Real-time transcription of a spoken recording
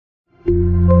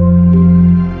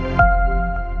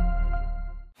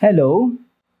Hello,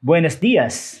 buenos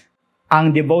dias.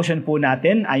 Ang devotion po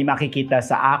natin ay makikita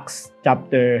sa Acts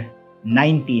chapter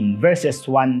 19 verses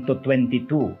 1 to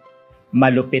 22.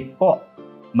 Malupit po.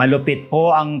 Malupit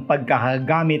po ang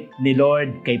pagkakagamit ni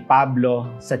Lord kay Pablo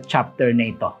sa chapter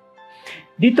na ito.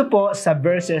 Dito po sa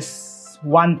verses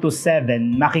 1 to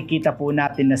 7, makikita po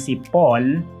natin na si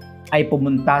Paul ay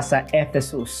pumunta sa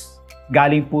Ephesus.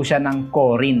 Galing po siya ng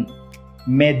Corinth.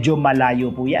 Medyo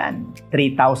malayo po yan.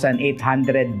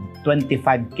 3,825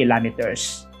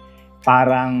 kilometers.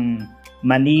 Parang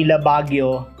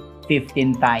Manila-Baguio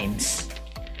 15 times.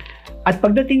 At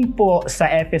pagdating po sa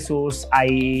Ephesus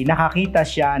ay nakakita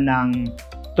siya ng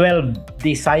 12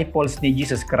 disciples ni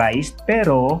Jesus Christ,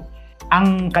 pero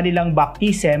ang kanilang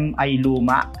baptism ay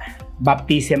luma.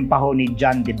 Baptism pa ho ni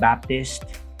John the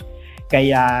Baptist.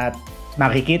 Kaya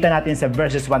makikita natin sa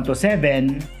verses 1 to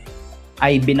 7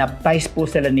 ay binaptize po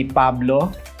sila ni Pablo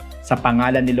sa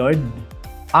pangalan ni Lord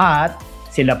at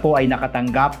sila po ay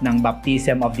nakatanggap ng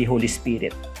baptism of the Holy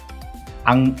Spirit.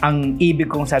 Ang ibig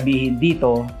kong sabihin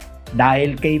dito,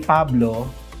 dahil kay Pablo,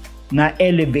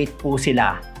 na-elevate po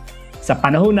sila. Sa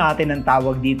panahon natin, ang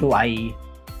tawag dito ay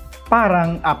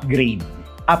parang upgrade.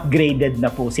 Upgraded na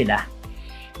po sila.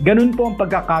 Ganun po ang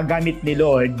pagkakagamit ni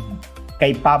Lord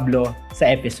kay Pablo sa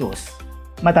Ephesus.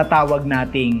 Matatawag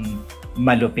nating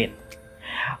malupit.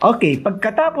 Okay,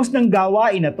 pagkatapos ng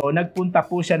gawain na to, nagpunta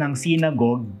po siya ng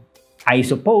synagogue, I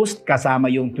suppose kasama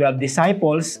yung 12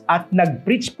 disciples, at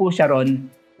nag-preach po siya ron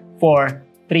for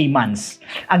 3 months.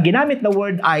 Ang ginamit na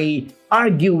word ay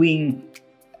arguing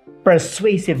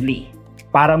persuasively.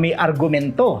 Para may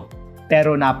argumento,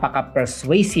 pero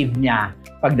napaka-persuasive niya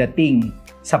pagdating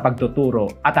sa pagtuturo.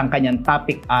 At ang kanyang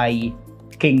topic ay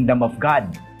Kingdom of God.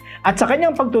 At sa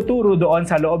kanyang pagtuturo doon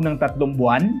sa loob ng 3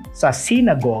 buwan sa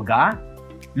sinagoga,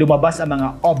 lumabas ang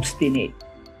mga obstinate,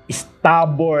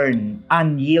 stubborn,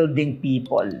 unyielding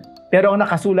people. Pero ang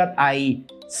nakasulat ay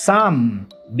some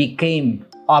became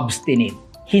obstinate.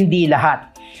 Hindi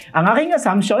lahat. Ang aking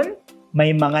assumption,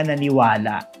 may mga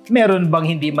naniwala. Meron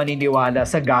bang hindi maniniwala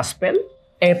sa gospel?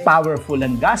 Powerful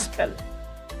ang gospel.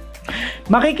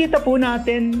 Makikita po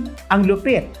natin ang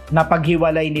lupit na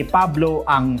paghiwalay ni Pablo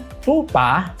ang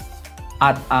tupa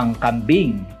at ang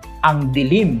kambing, ang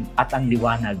dilim at ang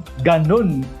liwanag.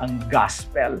 Ganun ang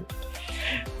gospel.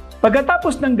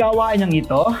 Pagkatapos ng gawain niyang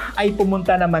ito, ay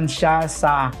pumunta naman siya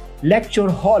sa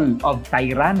lecture hall of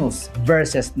Tyrannus,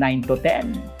 verses 9 to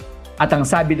 10. At ang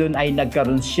sabi doon ay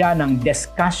nagkaroon siya ng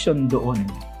discussion doon.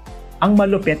 Ang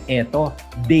malupit ito,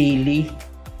 daily.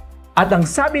 At ang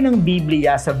sabi ng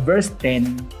Biblia sa verse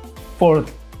 10, for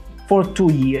 2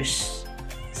 years,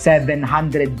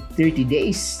 730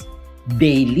 days,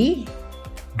 daily.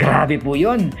 Grabe po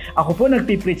yun. Ako po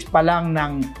nagpipreach pa lang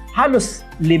ng halos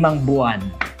 5 buwan.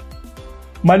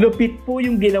 Malupit po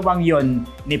yung ginawang yon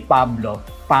ni Pablo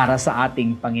para sa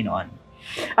ating Panginoon.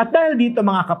 At dahil dito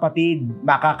mga kapatid,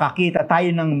 makakakita tayo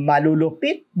ng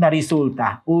malulupit na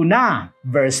resulta. Una,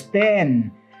 verse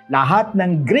 10, lahat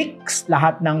ng Greeks,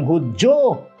 lahat ng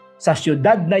Hudyo sa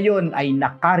syudad na yon ay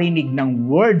nakarinig ng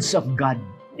words of God.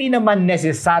 Hindi naman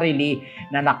necessarily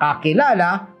na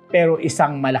nakakilala, pero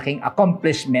isang malaking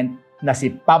accomplishment na si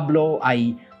Pablo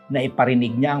ay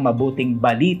naiparinig niya ang mabuting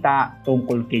balita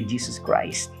tungkol kay Jesus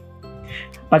Christ.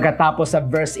 Pagkatapos sa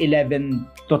verse 11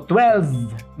 to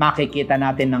 12, makikita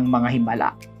natin ng mga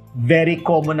himala. Very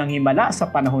common ang himala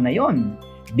sa panahon na yon.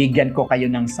 Bigyan ko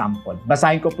kayo ng sample.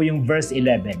 Basahin ko po yung verse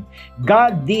 11.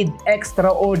 God did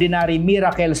extraordinary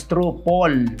miracles through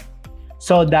Paul,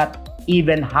 so that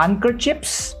even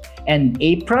handkerchiefs and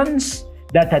aprons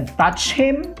that had touched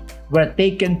him were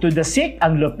taken to the sick,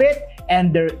 ang lupit,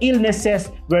 and their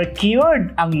illnesses were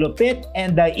cured, ang lupit,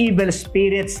 and the evil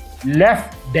spirits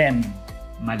left them.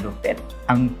 Malupit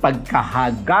ang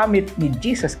pagkahagamit ni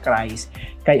Jesus Christ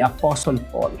kay Apostle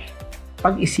Paul.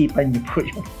 Pag-isipan niyo po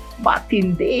yung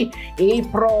matindi,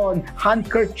 apron,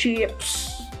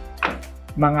 handkerchiefs,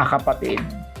 mga kapatid,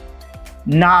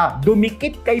 na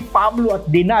dumikit kay Pablo at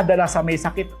dinadala sa may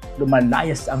sakit,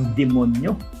 lumalayas ang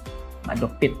demonyo.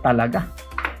 Malupit talaga.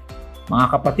 Mga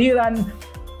kapatiran,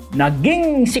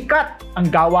 naging sikat ang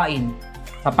gawain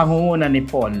sa pangunguna ni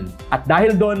Paul. At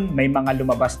dahil doon, may mga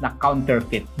lumabas na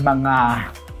counterfeit,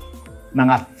 mga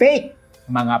fake,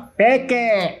 mga peke,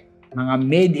 mga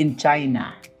made in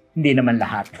China. Hindi naman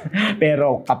lahat.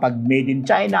 Pero kapag made in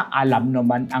China, alam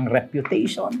naman ang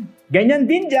reputation. Ganyan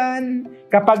din dyan,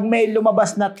 kapag may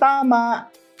lumabas na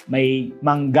tama, may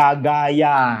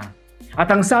manggagaya. At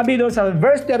ang sabi doon sa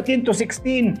verse 13 to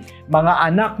 16, mga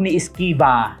anak ni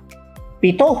Esquiva,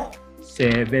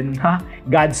 7 ha,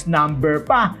 God's number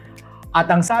pa. At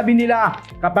ang sabi nila,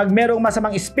 kapag merong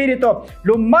masamang espiritu,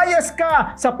 lumayas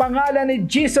ka sa pangalan ni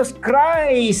Jesus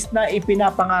Christ na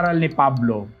ipinapangaral ni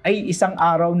Pablo. Ay, isang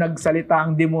araw nagsalita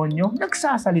ang demonyo?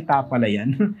 Nagsasalita pala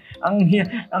yan.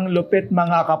 ang lupit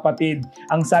mga kapatid.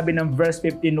 Ang sabi ng verse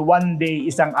 15, one day,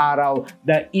 isang araw,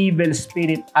 the evil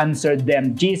spirit answered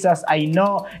them, Jesus, I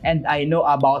know and I know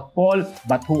about Paul,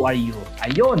 but who are you?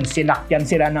 Ayun, sinakyan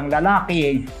sila ng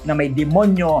lalaki na may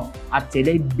demonyo at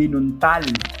sila'y binuntal.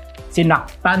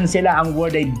 Sinaktan sila, ang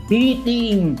word ay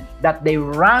beating, that they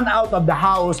ran out of the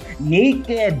house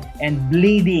naked and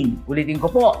bleeding. Ulitin ko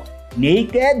po,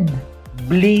 naked,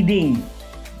 bleeding.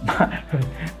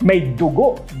 May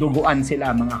duguan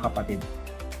sila mga kapatid.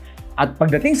 At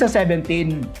pagdating sa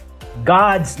 17,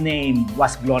 God's name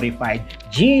was glorified.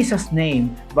 Jesus'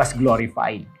 name was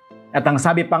glorified. At ang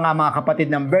sabi pa nga mga kapatid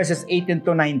ng verses 18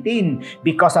 to 19,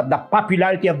 because of the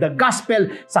popularity of the gospel,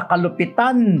 sa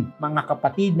kalupitan mga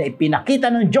kapatid na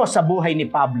ipinakita ng Diyos sa buhay ni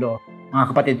Pablo, mga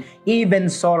kapatid, even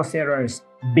sorcerers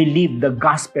believed the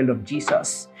gospel of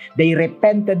Jesus. They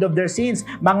repented of their sins.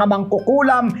 Mga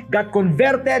mangkukulam got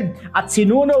converted at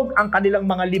sinunog ang kanilang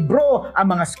mga libro,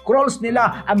 ang mga scrolls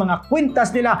nila, ang mga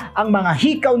kwintas nila, ang mga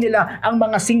hikaw nila, ang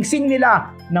mga singsing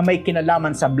nila na may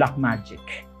kinalaman sa black magic.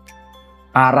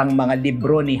 Parang mga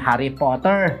libro ni Harry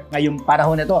Potter. Ngayong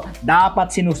panahon na ito,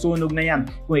 dapat sinusunog na yan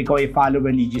kung ikaw ay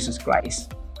follower ni Jesus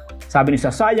Christ. Sabi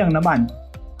niya, sayang naman.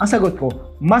 Ang sagot ko,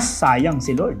 mas sayang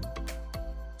si Lord.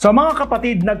 So mga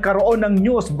kapatid, nagkaroon ng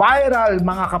news, viral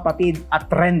mga kapatid,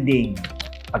 at trending.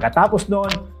 Pagkatapos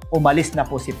noon, umalis na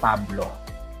po si Pablo.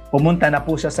 Pumunta na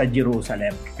po siya sa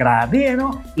Jerusalem. Grabe,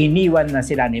 ano? Iniwan na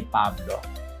sila ni Pablo.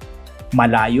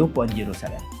 Malayo po ang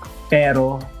Jerusalem.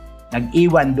 Pero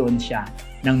nag-iwan doon siya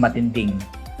ng matinding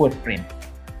footprint.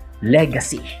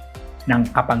 Legacy ng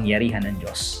kapangyarihan ng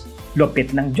Diyos.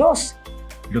 Lupit ng Diyos.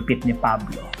 Lupit ni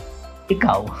Pablo.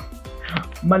 Ikaw,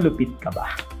 malupit ka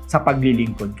ba sa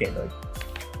paglilingkod kay Lord?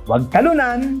 Huwag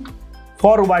talunan.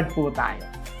 Forward po tayo.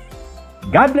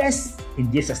 God bless in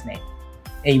Jesus' name.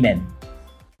 Amen.